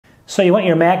So you want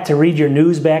your Mac to read your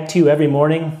news back to you every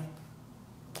morning?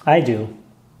 I do.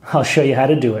 I'll show you how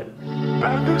to do it.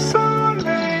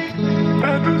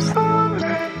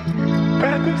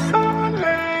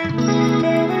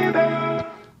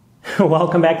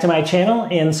 Welcome back to my channel.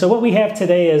 And so what we have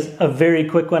today is a very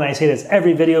quick one. I say this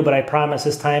every video, but I promise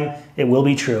this time it will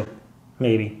be true.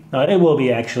 Maybe. No, it will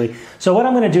be actually. So what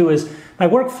I'm going to do is my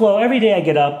workflow, every day I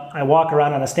get up, I walk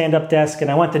around on a stand-up desk and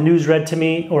I want the news read to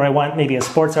me, or I want maybe a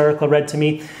sports article read to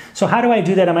me. So how do I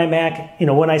do that on my Mac? You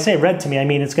know, when I say read to me, I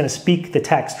mean it's going to speak the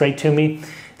text right to me.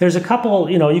 There's a couple,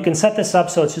 you can set this up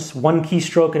so it's just one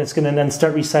keystroke and it's going to then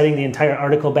start reciting the entire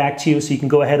article back to you, so you can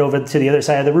go ahead over to the other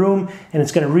side of the room and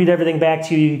it's going to read everything back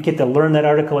to you. You get to learn that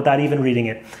article without even reading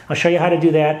it. I'll show you how to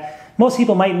do that. Most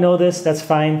people might know this, that's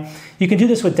fine. You can do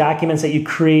this with documents that you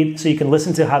create, so you can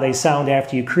listen to how they sound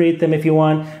after you create them if you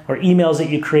want, or emails that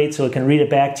you create so it can read it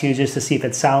back to you just to see if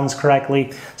it sounds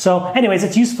correctly. So anyways,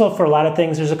 it's useful for a lot of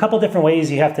things. There's a couple different ways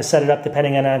you have to set it up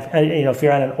depending on if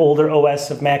you're on an older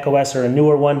OS of Mac OS or a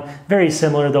newer one. Very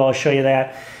similar though, I'll show you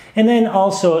that. And then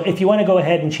also, if you want to go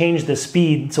ahead and change the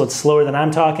speed so it's slower than I'm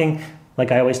talking, like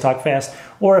I always talk fast,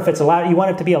 or if it's you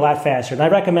want it to be a lot faster. And I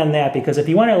recommend that because if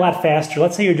you want it a lot faster,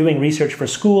 let's say you're doing research for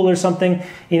school or something, and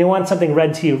you want something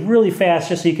read to you really fast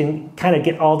just so you can kind of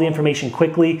get all the information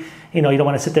quickly. You don't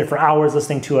want to sit there for hours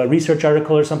listening to a research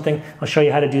article or something. I'll show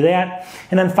you how to do that.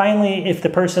 And then finally, if the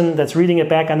person that's reading it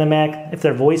back on the Mac, if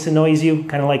their voice annoys you,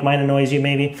 kind of like mine annoys you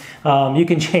maybe, you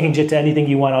can change it to anything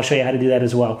you want. I'll show you how to do that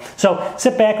as well. So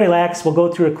sit back, relax. We'll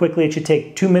go through it quickly. It should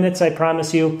take 2 minutes, I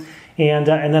promise you. And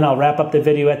then I'll wrap up the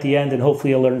video at the end and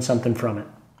hopefully you'll learn something from it.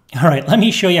 All right, let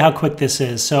me show you how quick this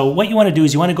is. So what you want to do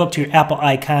is you want to go up to your Apple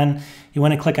icon. You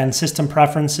want to click on System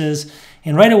Preferences.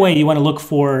 And right away you want to look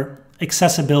for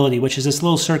Accessibility, which is this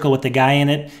little circle with the guy in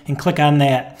it, and click on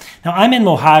that. Now I'm in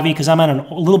Mojave because I'm on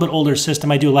a little bit older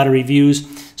system. I do a lot of reviews.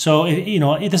 So,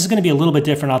 this is going to be a little bit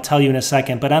different. I'll tell you in a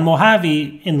second. But on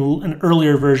Mojave, in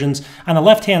earlier versions, on the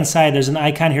left-hand side, there's an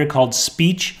icon here called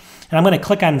Speech. And I'm going to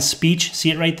click on Speech,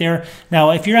 see it right there.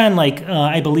 Now, if you're on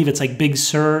I believe it's like Big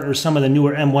Sur or some of the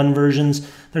newer M1 versions,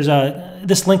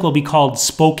 this link will be called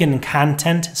Spoken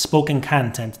Content,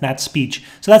 not Speech.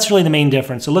 So that's really the main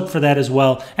difference. So look for that as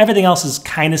well. Everything else is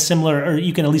kind of similar, or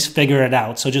you can at least figure it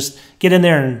out. So just get in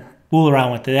there and fool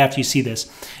around with it after you see this.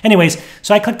 Anyways,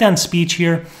 so I clicked on Speech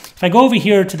here. If I go over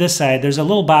here to this side, there's a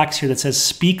little box here that says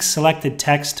Speak Selected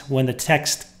Text when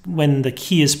the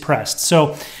key is pressed.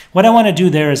 So what I want to do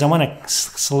there is I want to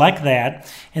select that,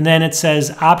 and then it says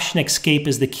Option Escape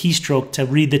is the keystroke to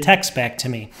read the text back to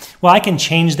me. Well, I can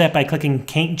change that by clicking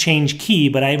Change Key,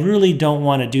 but I really don't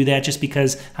want to do that just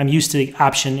because I'm used to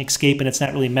Option Escape and it's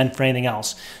not really meant for anything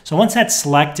else. So once that's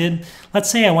selected, let's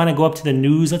say I want to go up to the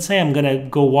news. Let's say I'm going to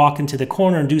go walk into the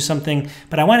corner and do something,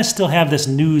 but I want to still have this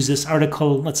news, this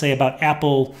article, let's say about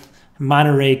Apple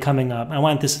Monterey coming up. I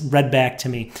want this read back to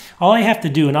me. All I have to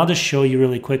do, and I'll just show you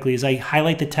really quickly, is I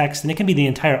highlight the text, and it can be the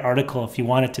entire article if you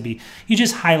want it to be. You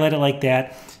just highlight it like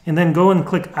that, and then go and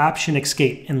click Option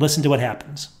Escape and listen to what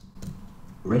happens.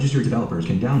 Registered developers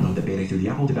can download the beta through the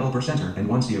Apple Developer Center, and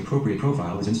once the appropriate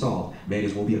profile is installed,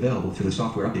 betas will be available through the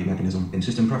software update mechanism in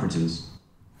System Preferences.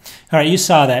 All right, you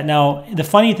saw that. Now, the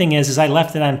funny thing is I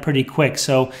left it on pretty quick.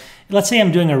 So let's say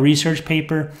I'm doing a research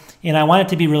paper and I want it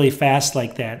to be really fast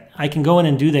like that. I can go in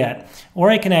and do that. Or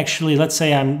I can actually, let's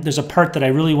say there's a part that I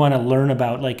really want to learn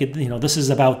about, this is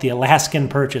about the Alaskan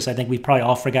purchase. I think we probably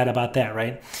all forgot about that,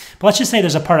 right? But let's just say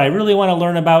there's a part I really want to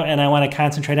learn about and I want to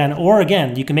concentrate on. Or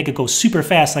again, you can make it go super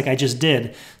fast like I just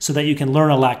did so that you can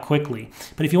learn a lot quickly.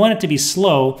 But if you want it to be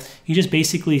slow, you just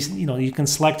basically, you can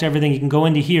select everything. You can go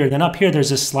into here. Then up here,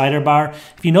 there's this slider bar.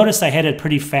 If you notice, I had it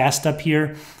pretty fast up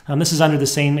here. This is under the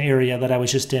same area that I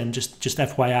was just in, just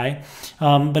FYI.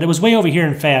 But it was way over here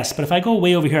and fast. But if I go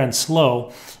way over here on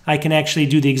slow, I can actually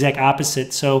do the exact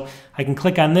opposite. So I can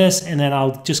click on this, and then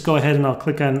I'll just go ahead and I'll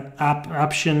click on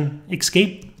Option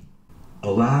Escape.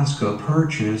 Alaska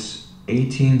Purchase,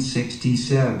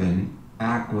 1867.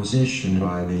 Acquisition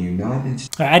by the United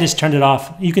States. I just turned it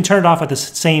off. You can turn it off with the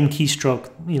same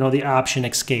keystroke, the Option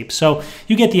Escape. So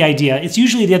you get the idea. It's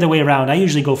usually the other way around. I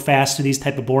usually go fast through these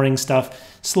type of boring stuff,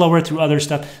 slower through other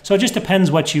stuff. So it just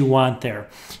depends what you want there.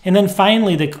 And then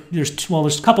finally, there's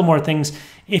a couple more things.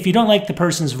 If you don't like the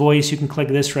person's voice, you can click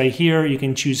this right here. You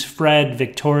can choose Fred,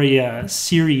 Victoria,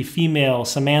 Siri, female,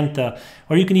 Samantha,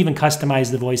 or you can even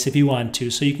customize the voice if you want to.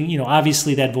 So you can,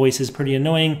 obviously that voice is pretty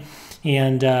annoying,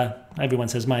 and everyone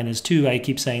says mine is too. I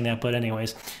keep saying that, but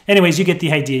anyways, you get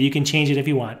the idea. You can change it if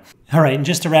you want. All right, and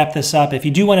just to wrap this up, if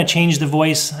you do want to change the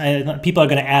voice, people are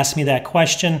going to ask me that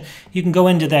question. You can go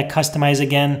into that customize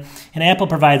again, and Apple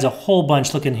provides a whole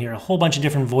bunch, look in here, a whole bunch of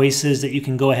different voices that you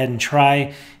can go ahead and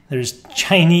try. There's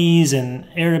Chinese and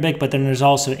Arabic, but then there's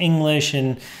also English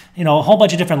and, you know, a whole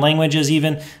bunch of different languages,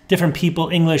 even different people,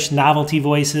 English novelty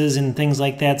voices and things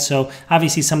like that. So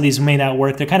obviously some of these may not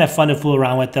work. They're kind of fun to fool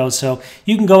around with those. So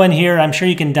you can go in here. I'm sure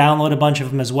you can download a bunch of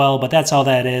them as well, but that's all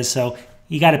that is. So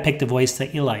you got to pick the voice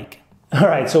that you like. All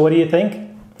right, so what do you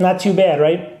think? Not too bad,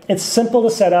 right? It's simple to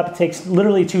set up. It takes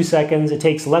literally 2 seconds. It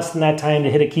takes less than that time to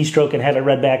hit a keystroke and have it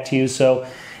read back to you. So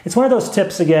it's one of those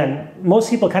tips, again, most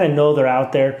people kind of know they're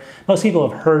out there. Most people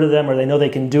have heard of them or they know they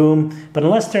can do them, but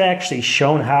unless they're actually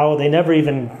shown how, they never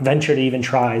even venture to even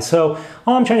try. So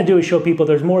all I'm trying to do is show people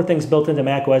there's more things built into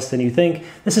macOS than you think.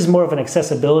 This is more of an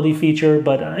accessibility feature,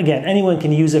 but again, anyone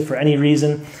can use it for any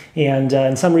reason.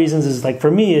 And some reasons is like,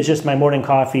 for me, it's just my morning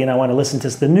coffee and I want to listen to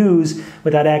the news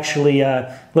without actually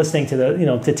listening to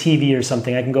to TV or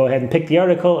something. I can go ahead and pick the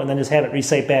article and then just have it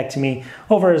recite back to me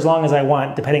over as long as I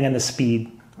want, depending on the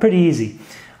speed. Pretty easy.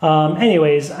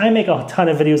 Anyways, I make a ton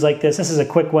of videos like this. This is a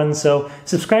quick one, so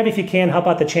subscribe if you can, help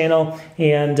out the channel,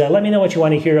 and let me know what you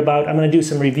want to hear about. I'm going to do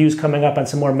some reviews coming up on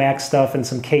some more Mac stuff and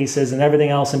some cases and everything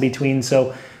else in between,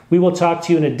 so we will talk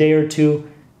to you in a day or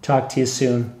two. Talk to you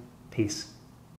soon. Peace.